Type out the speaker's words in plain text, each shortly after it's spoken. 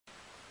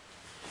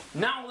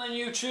Now then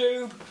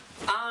YouTube,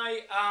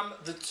 I am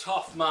the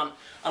Toff Man,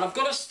 and I've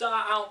got to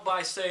start out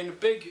by saying a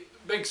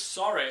big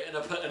sorry and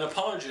an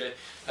apology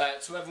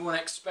to everyone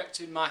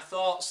expecting my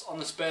thoughts on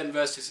the Spain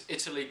versus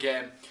Italy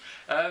game.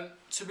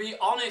 To be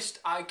honest,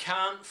 I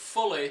can't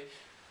fully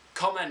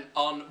comment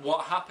on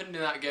what happened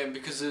in that game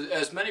because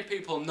as many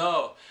people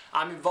know,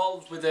 I'm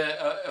involved with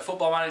a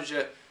Football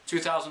Manager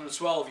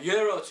 2012,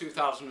 Euro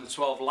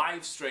 2012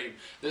 live stream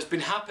that's been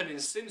happening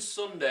since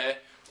Sunday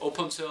up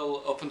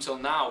until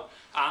now,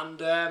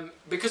 and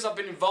because I've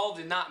been involved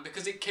in that and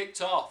because it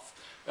kicked off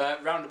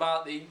round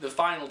about the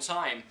final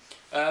time,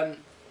 I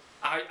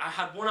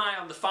had one eye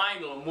on the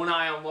final and one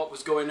eye on what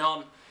was going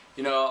on,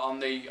 you know, on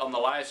the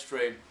live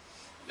stream.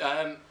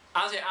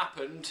 As it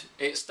happened,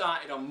 it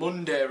started on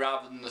Monday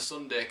rather than the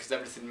Sunday because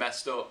everything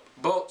messed up.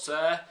 But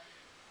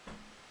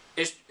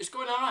it's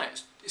going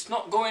alright. It's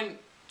not going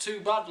too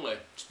badly,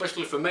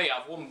 especially for me.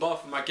 I've won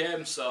both of my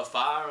games so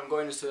far. I'm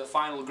going into the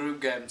final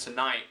group game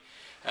tonight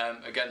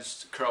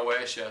against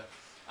Croatia,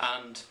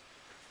 and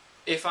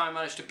if I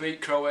manage to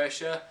beat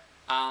Croatia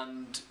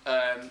and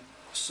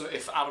so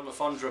if Adam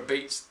Afondra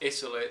beats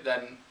Italy,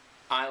 then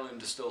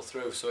Ireland is still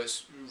through. So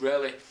it's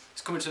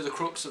coming to the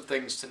crux of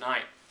things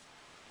tonight.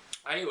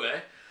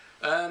 Anyway,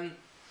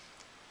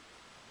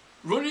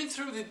 running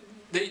through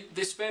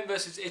the Spain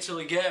versus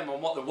Italy game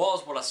and what there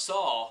was, what I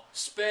saw,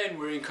 Spain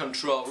were in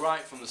control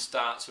right from the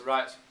start. So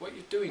right, what are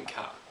you doing,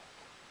 cat?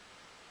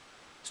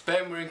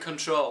 Spain were in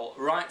control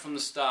right from the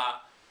start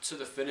to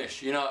the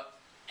finish. You know,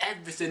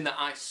 everything that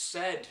I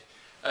said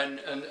and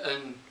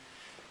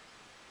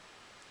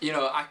you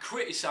know, I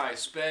criticised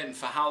Spain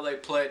for how they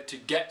played to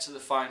get to the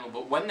final,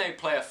 but when they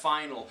play a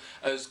final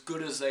as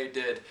good as they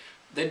did,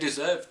 they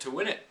deserved to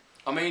win it.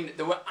 I mean,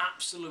 they were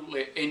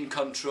absolutely in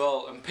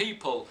control, and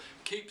people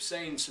keep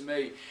saying to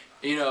me,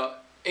 you know,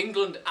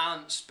 England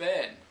aren't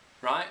Spain,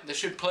 right? They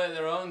should play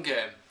their own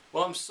game.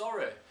 Well, I'm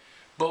sorry,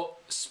 but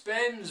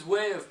Spain's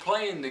way of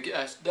playing the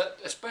game,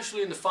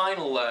 especially in the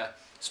final there,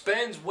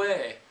 Spain's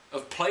way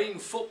of playing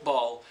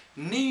football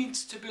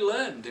needs to be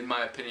learned, in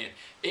my opinion.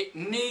 It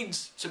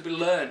needs to be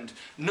learned.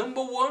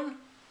 Number one,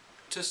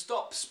 to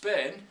stop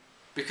Spain,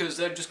 because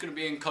they're just going to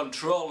be in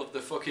control of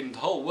the fucking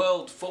whole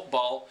world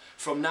football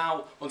from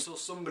now until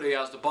somebody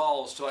has the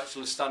balls to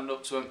actually stand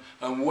up to them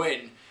and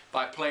win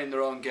by playing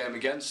their own game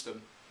against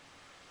them.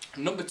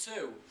 Number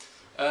two,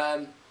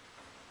 I've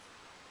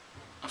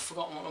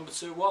forgotten what number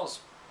two was.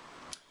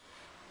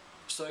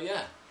 So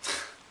yeah,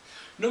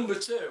 number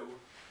two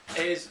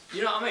is,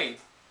 you know what I mean?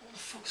 What the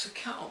fuck's a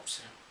cat up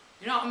to?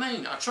 You know what I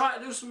mean? I try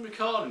to do some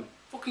recording,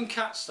 fucking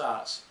cat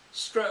starts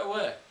straight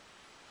away.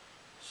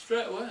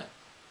 Straight away.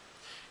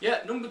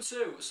 Yeah, number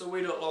two, so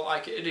we don't look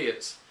like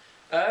idiots.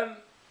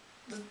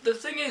 The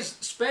thing is,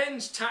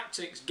 Spain's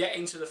tactics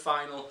getting to the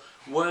final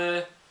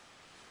were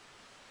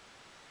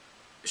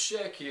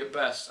shaky at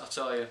best, I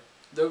tell you.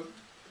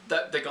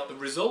 They got the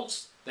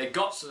results, they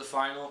got to the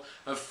final,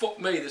 and fuck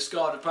me, they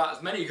scored about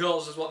as many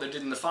goals as what they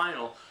did in the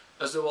final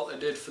as what they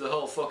did for the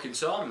whole fucking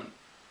tournament.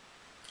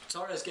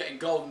 Torres getting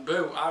golden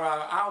boot,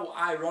 how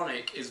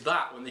ironic is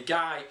that when the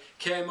guy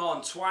came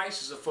on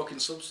twice as a fucking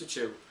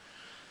substitute?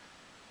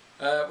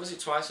 Was it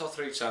twice or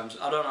three times?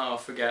 I don't know, I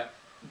forget.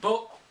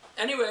 But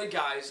anyway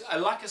guys,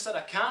 like I said,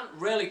 I can't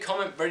really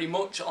comment very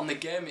much on the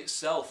game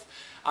itself.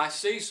 I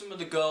see some of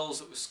the goals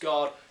that were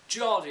scored.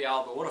 Jordi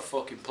Alba, what a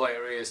fucking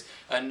player he is.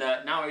 And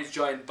now he's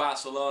joined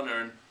Barcelona,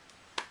 and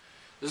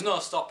there's no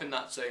stopping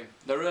that team.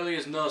 There really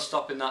is no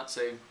stopping that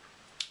team.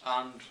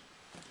 And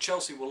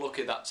Chelsea were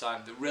lucky that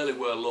time. They really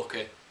were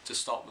lucky to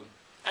stop them.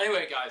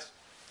 Anyway guys,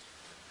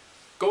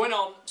 going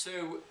on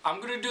to, I'm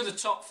going to do the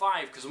top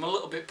 5 because I'm a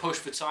little bit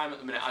pushed for time at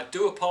the minute. I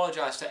do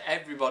apologise to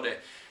everybody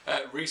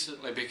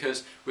recently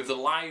because with the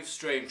live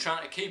stream,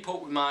 trying to keep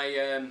up with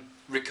my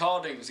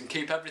recordings and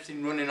keep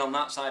everything running on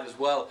that side as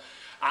well.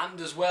 And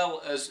as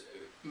well as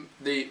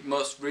the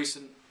most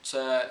recent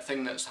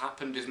thing that's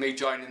happened is me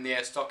joining the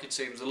Air Stocky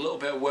teams. A little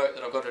bit of work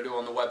that I've got to do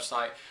on the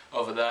website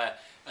over there.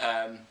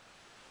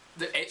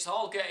 It's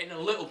all getting a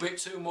little bit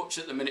too much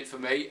at the minute for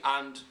me,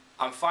 and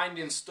I'm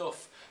finding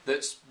stuff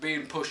that's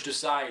being pushed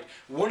aside.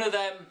 One of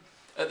them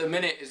at the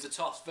minute is the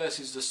tops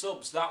versus the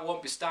subs. That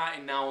won't be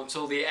starting now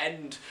until the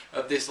end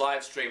of this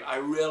live stream. I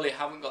really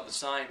haven't got the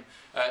time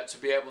to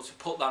be able to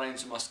put that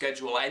into my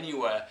schedule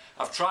anywhere.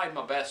 I've tried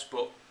my best,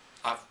 but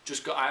I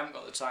haven't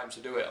got the time to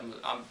do it.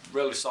 I'm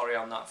really sorry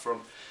on that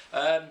front.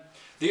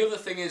 The other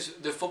thing is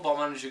the Football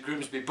Manager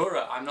Grimsby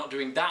Borough. I'm not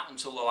doing that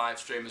until the live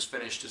stream is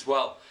finished as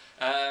well.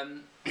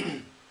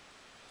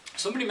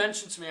 Somebody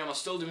mentioned to me, am I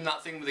still doing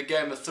that thing with the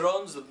Game of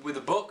Thrones, with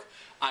the book?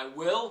 I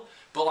will,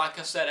 but like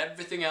I said,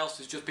 everything else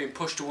is just being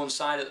pushed to one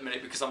side at the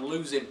minute because I'm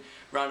losing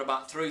around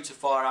about 3 to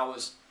 4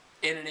 hours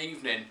in an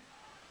evening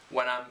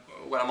when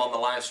I'm on the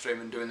live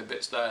stream and doing the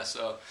bits there.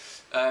 So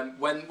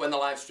when the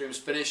live stream's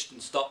finished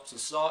and stopped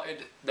and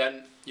sorted,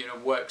 then you know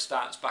work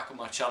starts back on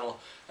my channel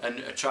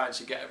and trying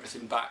to get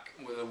everything back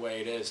with the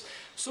way it is.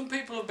 Some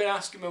people have been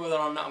asking me whether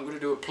or not I'm going to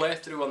do a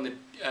playthrough on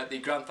the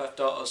Grand Theft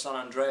Auto San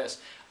Andreas.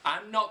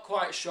 I'm not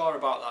quite sure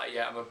about that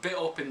yet. I'm a bit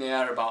up in the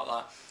air about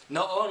that.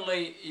 Not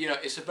only, you know,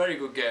 it's a very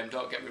good game,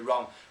 don't get me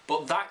wrong,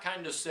 but that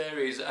kind of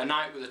series, A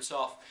Night with a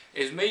Toff,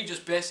 is me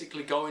just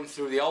basically going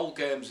through the old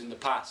games in the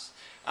past.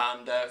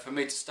 And for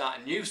me to start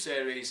a new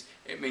series,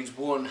 it means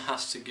one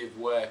has to give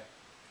way.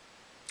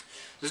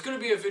 There's going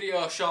to be a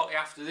video shortly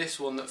after this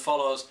one that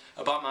follows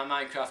about my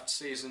Minecraft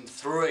Season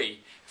 3,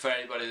 for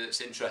anybody that's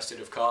interested,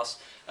 of course.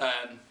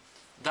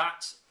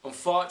 That,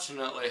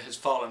 unfortunately, has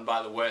fallen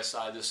by the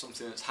wayside. There's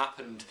something that's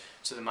happened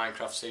to the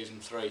Minecraft Season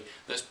 3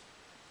 that's,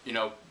 you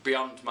know,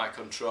 beyond my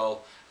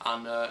control,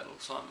 and it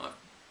looks like my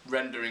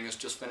rendering has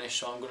just finished,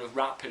 so I'm going to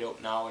wrap it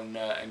up now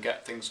and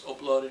get things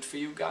uploaded for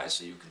you guys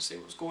so you can see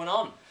what's going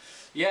on.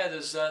 Yeah,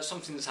 there's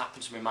something that's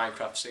happened to me in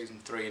Minecraft Season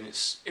 3 and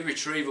it's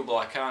irretrievable.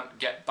 I can't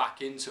get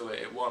back into it,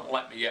 it won't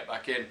let me get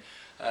back in.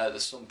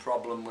 There's some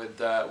problem with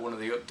one of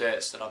the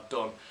updates that I've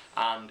done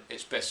and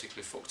it's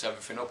basically fucked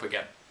everything up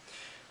again.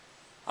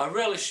 I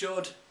really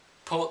should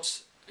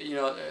put, you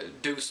know,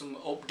 do some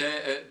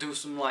update, do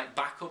some like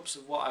backups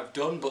of what I've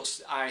done,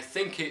 but I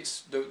think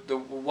it's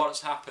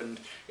what's happened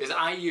is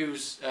I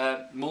use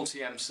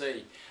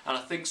multi-MC, and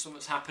I think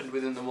something's happened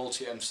within the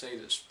multi-MC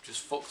that's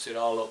just fucked it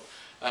all up,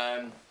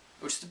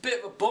 which is a bit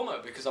of a bummer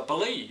because I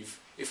believe,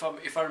 if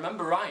I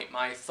remember right,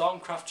 my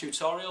Thorncraft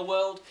tutorial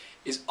world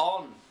is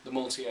on the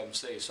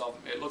multi-MC, so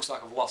it looks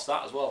like I've lost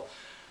that as well.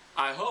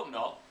 I hope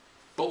not,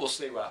 but we'll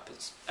see what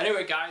happens.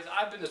 Anyway, guys,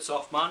 I've been the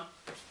Toff Man,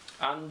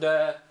 and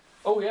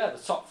oh yeah, the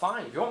top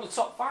 5. You want the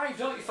top 5,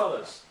 don't you,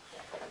 fellas?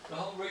 The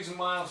whole reason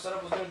why I said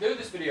I was going to do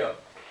this video.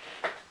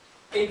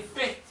 In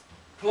 5th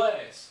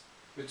place,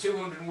 with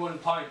 201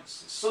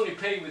 points, Sonny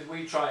P with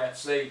We Try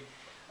FC.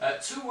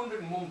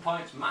 201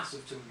 points,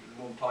 massive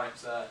 201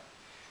 points there.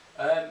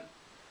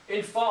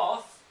 In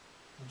 4th,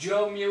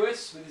 Joe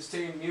Mewis with his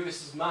team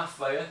Mewis's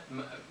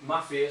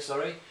Mafia,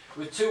 sorry,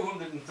 with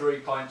 203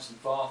 points in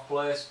 4th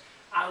place.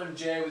 Alan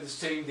J with his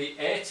team, the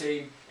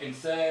A-Team, in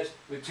 3rd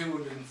with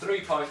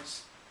 203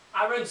 points.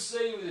 Aaron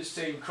C with his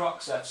team,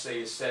 Crocs FC,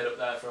 has stayed up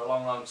there for a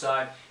long, long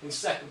time. In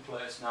 2nd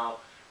place now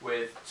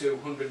with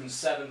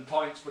 207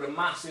 points, but a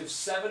massive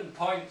 7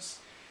 points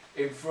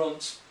in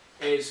front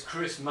is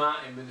Chris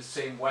Martin with his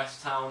team,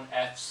 West Town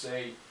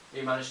FC.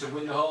 He managed to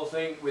win the whole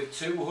thing with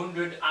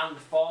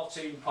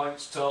 214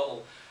 points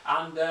total.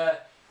 And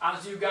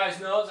as you guys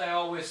know, as I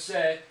always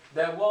say,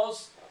 there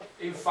was,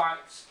 in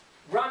fact,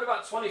 around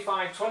about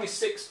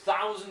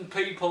 26,000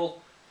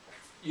 people,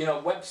 you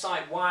know,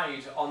 website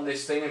wide on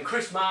this thing, and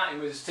Chris Martin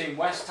with his team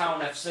West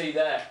Town FC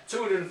there,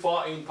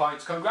 214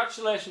 points.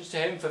 Congratulations to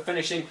him for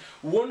finishing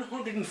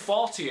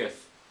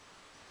 140th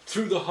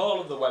through the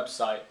whole of the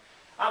website.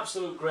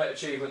 Absolute great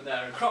achievement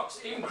there. And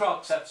even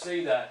Crocs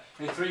FC there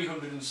in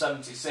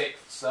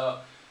 376th, so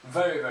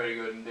very, very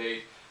good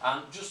indeed.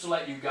 And just to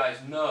let you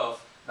guys know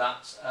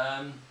that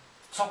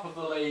top of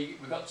the league,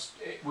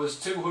 it was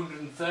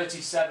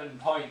 237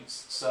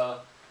 points,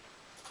 so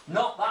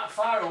not that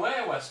far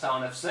away, West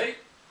Town FC.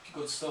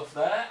 Good stuff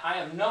there. I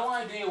have no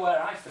idea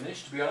where I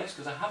finished, to be honest,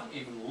 because I haven't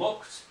even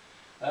looked.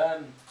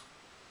 I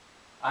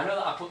know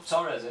that I put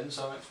Torres in,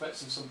 so I'm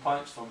expecting some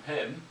points from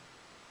him.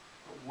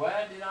 But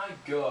where did I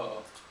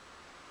go?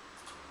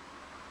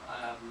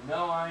 I have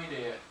no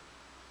idea.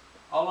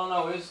 All I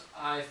know is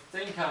I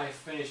think I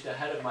finished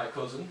ahead of my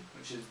cousin,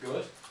 which is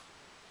good.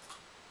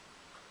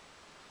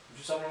 I'm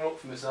just having a look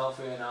for myself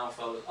here now,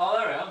 fellas. Oh,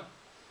 there I am.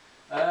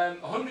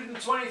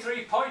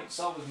 123 points.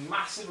 I was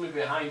massively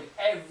behind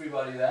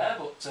everybody there,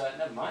 but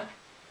never mind.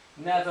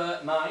 Never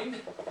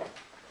mind.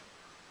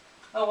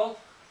 Oh well.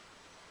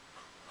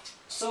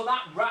 So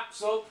that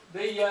wraps up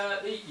the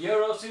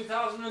Euro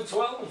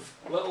 2012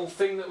 little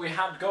thing that we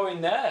had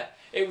going there.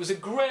 It was a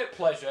great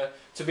pleasure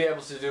to be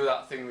able to do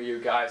that thing with you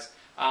guys.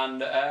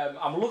 And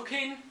I'm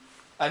looking,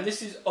 and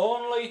this is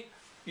only,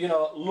 you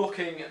know,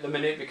 looking at the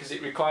minute because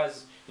it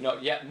requires, you know,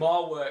 yet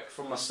more work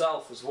from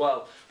myself as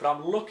well. But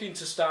I'm looking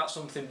to start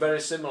something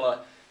very similar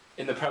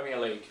in the Premier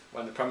League,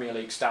 when the Premier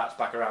League starts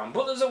back around.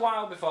 But there's a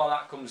while before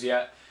that comes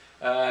yet.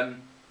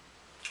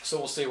 So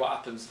we'll see what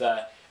happens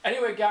there.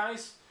 Anyway,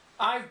 guys,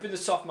 I've been the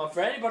Toff Man.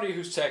 For anybody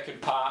who's taken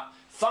part,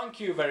 thank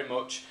you very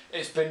much.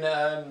 It's been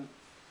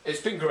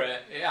great.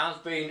 It has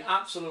been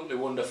absolutely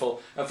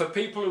wonderful. And for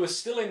people who are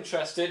still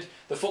interested,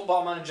 the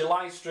Football Manager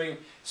live stream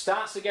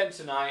starts again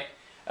tonight.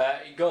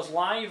 It goes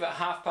live at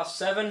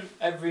 7:30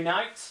 every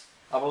night,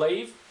 I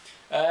believe.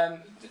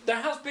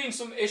 There has been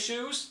some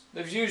issues.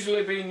 There's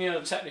usually been, you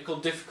know, technical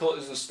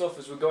difficulties and stuff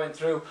as we're going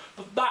through,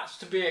 but that's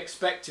to be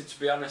expected, to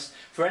be honest.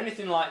 For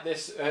anything like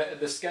this,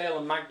 the scale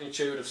and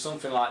magnitude of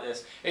something like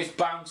this, it's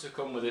bound to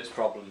come with its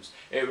problems.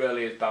 It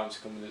really is bound to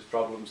come with its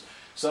problems.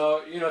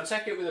 So, you know,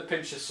 take it with a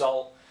pinch of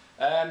salt.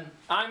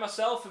 I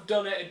myself have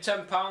donated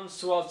 £10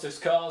 towards this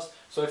cause,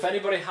 so if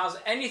anybody has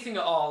anything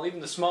at all, even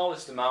the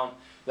smallest amount,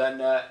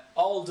 then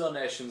all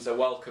donations are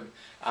welcome.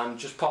 And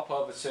just pop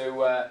over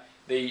to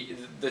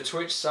the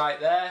Twitch site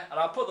there, and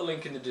I'll put the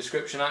link in the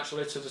description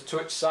actually to the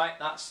Twitch site.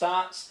 That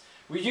starts.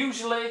 We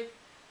usually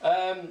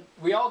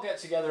we all get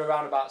together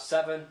around about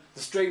 7.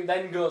 The stream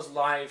then goes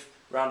live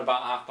around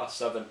about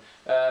 7:30.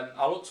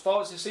 I look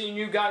forward to seeing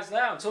you guys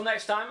there. Until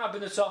next time, I've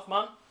been the Tough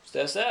Man.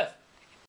 Stay safe.